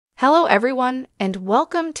Hello everyone, and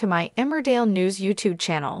welcome to my Emmerdale News YouTube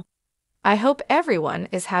channel. I hope everyone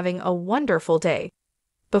is having a wonderful day.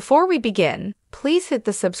 Before we begin, please hit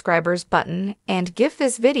the subscribers button and give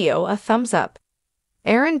this video a thumbs up.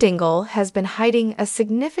 Aaron Dingle has been hiding a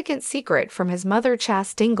significant secret from his mother Aaron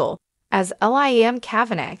Dingle, as Liam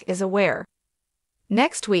Cavanagh is aware.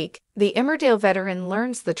 Next week, the Emmerdale veteran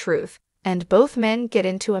learns the truth, and both men get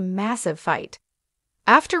into a massive fight.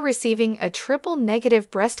 After receiving a triple-negative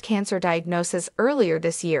breast cancer diagnosis earlier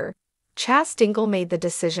this year, Aaron Dingle made the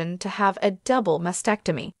decision to have a double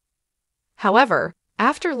mastectomy. However,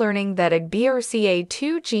 after learning that a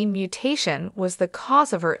BRCA2 gene mutation was the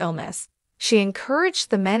cause of her illness, she encouraged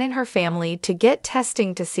the men in her family to get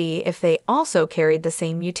testing to see if they also carried the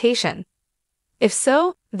same mutation. If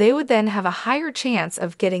so, they would then have a higher chance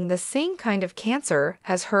of getting the same kind of cancer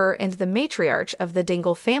as her and the matriarch of the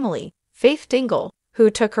Dingle family, Faith Dingle, who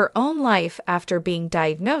took her own life after being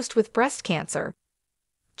diagnosed with breast cancer.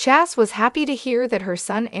 Chas was happy to hear that her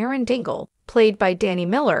son Aaron Dingle, played by Danny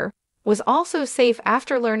Miller, was also safe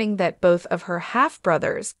after learning that both of her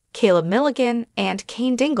half-brothers, Caleb Milligan and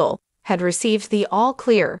Kane Dingle, had received the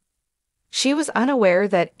all-clear. She was unaware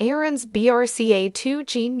that Aaron's BRCA2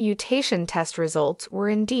 gene mutation test results were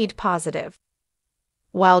indeed positive.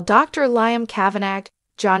 While Dr. Liam Cavanagh,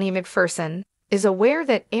 Johnny McPherson, is aware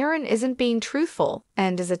that Aaron isn't being truthful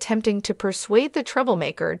and is attempting to persuade the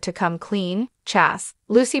troublemaker to come clean, Chas,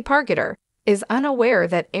 Lucy Pargeter, is unaware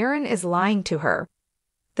that Aaron is lying to her.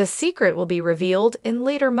 The secret will be revealed in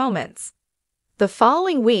later moments. The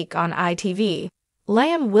following week on ITV,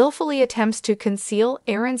 Liam willfully attempts to conceal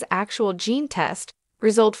Aaron's actual gene test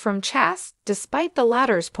result from Chas despite the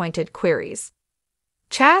latter's pointed queries.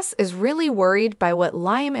 Chas is really worried by what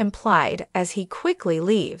Liam implied as he quickly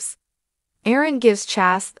leaves. Aaron gives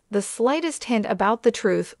Chas the slightest hint about the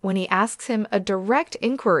truth when he asks him a direct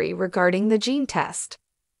inquiry regarding the gene test.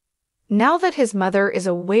 Now that his mother is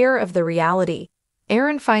aware of the reality,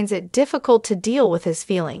 Aaron finds it difficult to deal with his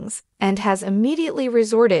feelings and has immediately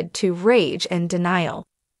resorted to rage and denial.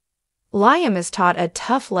 Liam is taught a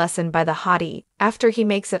tough lesson by the hottie after he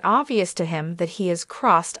makes it obvious to him that he has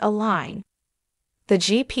crossed a line. The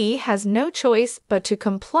GP has no choice but to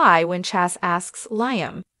comply when Chas asks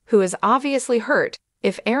Liam, who is obviously hurt,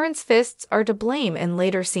 if Aaron's fists are to blame in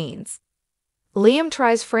later scenes. Liam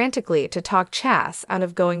tries frantically to talk Chas out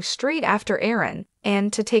of going straight after Aaron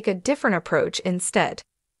and to take a different approach instead.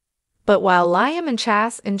 But while Liam and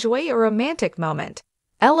Chas enjoy a romantic moment,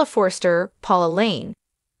 Ella Forster, Paula Lane,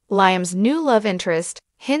 Liam's new love interest,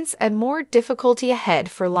 hints at more difficulty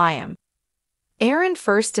ahead for Liam. Aaron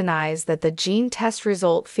first denies that the gene test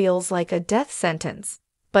result feels like a death sentence,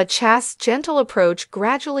 but Chas' gentle approach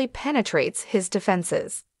gradually penetrates his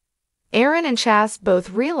defenses. Aaron and Chas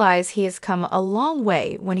both realize he has come a long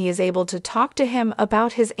way when he is able to talk to him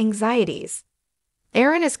about his anxieties.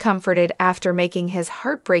 Aaron is comforted after making his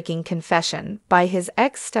heartbreaking confession by his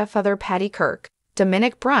ex-stepfather Paddy Kirk,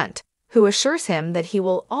 Dominic Brunt, who assures him that he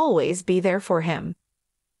will always be there for him.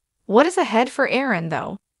 What is ahead for Aaron,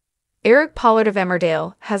 though? Eric Pollard of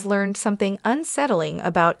Emmerdale has learned something unsettling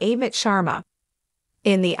about Amit Sharma.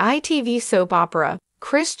 In the ITV soap opera,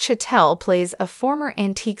 Chris Chattel plays a former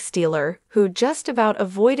antiques dealer who just about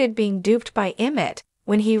avoided being duped by Amit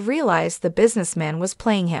when he realized the businessman was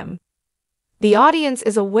playing him. The audience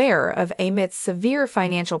is aware of Amit's severe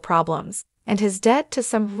financial problems and his debt to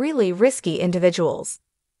some really risky individuals.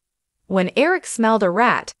 When Eric smelled a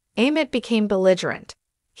rat, Amit became belligerent.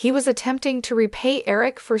 He was attempting to repay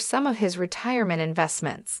Eric for some of his retirement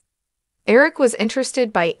investments. Eric was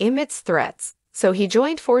interested by Amit's threats, so he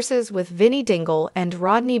joined forces with Vinnie Dingle and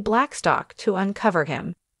Rodney Blackstock to uncover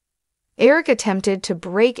him. Eric attempted to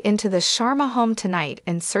break into the Sharma home tonight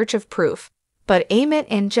in search of proof, but Amit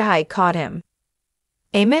and Jai caught him.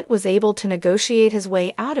 Amit was able to negotiate his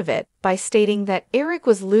way out of it by stating that Eric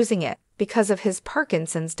was losing it because of his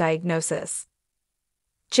Parkinson's diagnosis.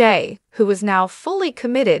 Jai, who was now fully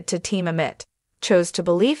committed to Team Amit, chose to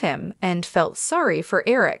believe him and felt sorry for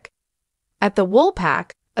Eric. At the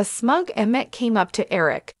Woolpack, a smug Amit came up to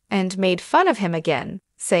Eric and made fun of him again,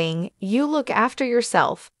 saying, "You look after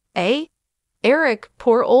yourself, eh? Eric,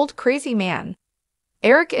 poor old crazy man."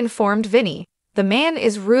 Eric informed Vinny, "The man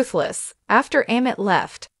is ruthless," after Amit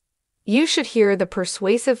left. "You should hear the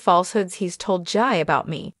persuasive falsehoods he's told Jai about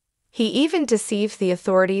me. He even deceived the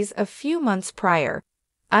authorities a few months prior.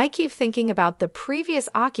 I keep thinking about the previous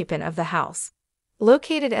occupant of the house,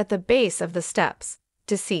 located at the base of the steps,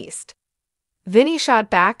 deceased." Vinny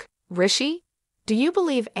shot back, "Rishi? Do you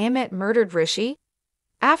believe Amit murdered Rishi?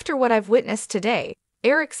 After what I've witnessed today,"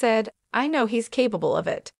 Eric said, "I know he's capable of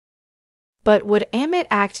it." But would Emmett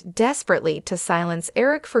act desperately to silence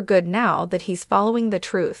Eric for good now that he's following the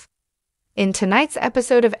truth? In tonight's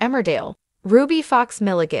episode of Emmerdale, Ruby Fox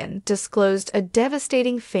Milligan disclosed a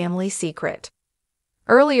devastating family secret.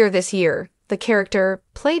 Earlier this year, the character,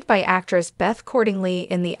 played by actress Beth Cordingley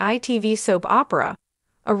in the ITV soap opera,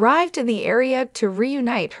 arrived in the area to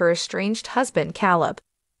reunite her estranged husband Caleb.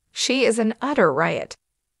 She is an utter riot.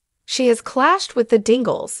 She has clashed with the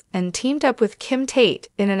Dingles and teamed up with Kim Tate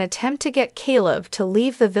in an attempt to get Caleb to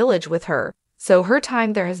leave the village with her, so her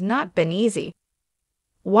time there has not been easy.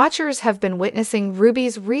 Watchers have been witnessing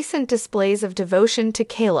Ruby's recent displays of devotion to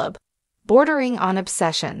Caleb, bordering on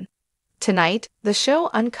obsession. Tonight, the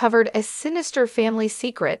show uncovered a sinister family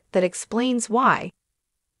secret that explains why.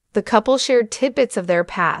 The couple shared tidbits of their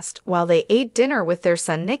past while they ate dinner with their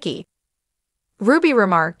son Nicky. Ruby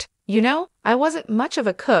remarked, "You know, I wasn't much of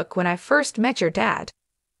a cook when I first met your dad.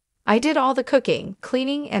 I did all the cooking,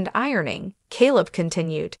 cleaning, and ironing," Caleb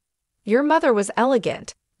continued. "Your mother was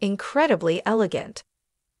elegant, incredibly elegant."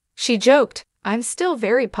 She joked, "I'm still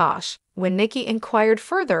very posh," when Nicky inquired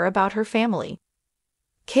further about her family.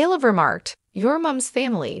 Caleb remarked, "Your mom's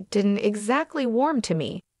family didn't exactly warm to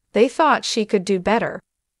me. They thought she could do better.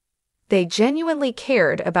 They genuinely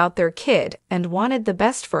cared about their kid and wanted the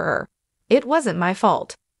best for her. It wasn't my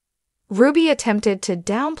fault." Ruby attempted to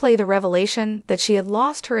downplay the revelation that she had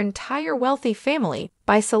lost her entire wealthy family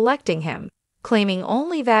by selecting him, claiming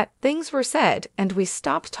only that things were said and we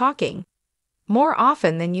stopped talking. "More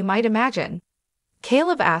often than you might imagine."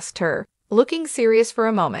 Caleb asked her, looking serious for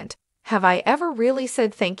a moment, "Have I ever really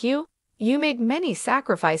said thank you? You made many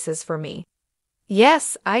sacrifices for me."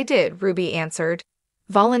 "Yes, I did," Ruby answered,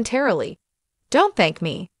 voluntarily. "Don't thank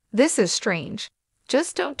me. This is strange.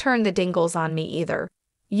 Just don't turn the Dingles on me either.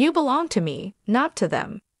 You belong to me, not to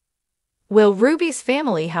them." Will Ruby's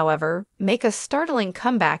family, however, make a startling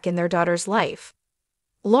comeback in their daughter's life?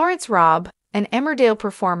 Lawrence Robb, an Emmerdale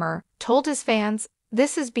performer, told his fans,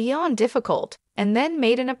 "This is beyond difficult," and then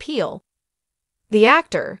made an appeal. The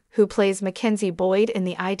actor, who plays Mackenzie Boyd in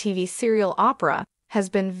the ITV serial opera, has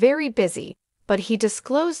been very busy, but he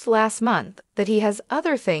disclosed last month that he has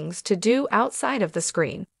other things to do outside of the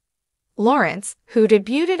screen. Lawrence, who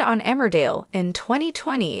debuted on Emmerdale in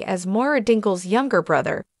 2020 as Moira Dingle's younger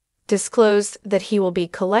brother, disclosed that he will be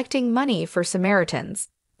collecting money for Samaritans,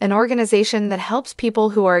 an organization that helps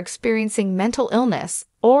people who are experiencing mental illness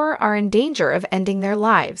or are in danger of ending their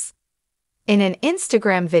lives. In an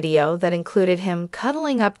Instagram video that included him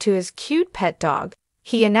cuddling up to his cute pet dog,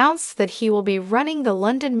 he announced that he will be running the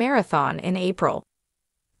London Marathon in April.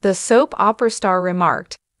 The soap opera star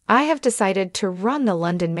remarked, "I have decided to run the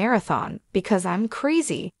London Marathon because I'm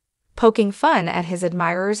crazy," poking fun at his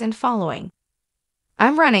admirers and following.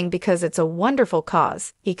 "I'm running because it's a wonderful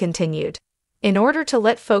cause," he continued. "In order to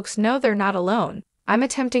let folks know they're not alone, I'm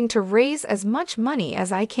attempting to raise as much money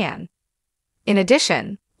as I can." In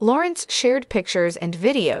addition, Lawrence shared pictures and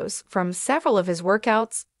videos from several of his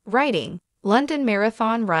workouts, writing, "London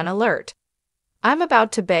Marathon Run Alert. I'm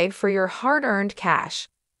about to beg for your hard-earned cash.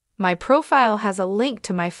 My profile has a link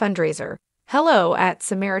to my fundraiser, Hello at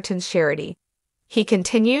Samaritan's Charity." He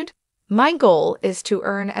continued, "My goal is to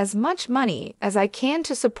earn as much money as I can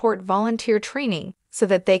to support volunteer training so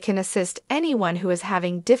that they can assist anyone who is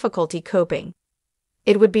having difficulty coping.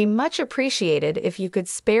 It would be much appreciated if you could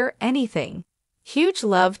spare anything. Huge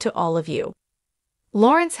love to all of you."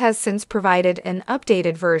 Lawrence has since provided an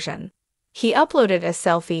updated version. He uploaded a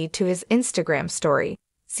selfie to his Instagram story,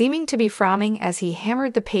 seeming to be frowning as he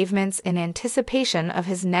hammered the pavements in anticipation of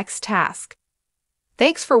his next task.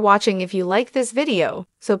 Thanks for watching. If you like this video,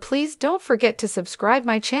 so please don't forget to subscribe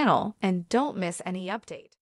my channel and don't miss any update.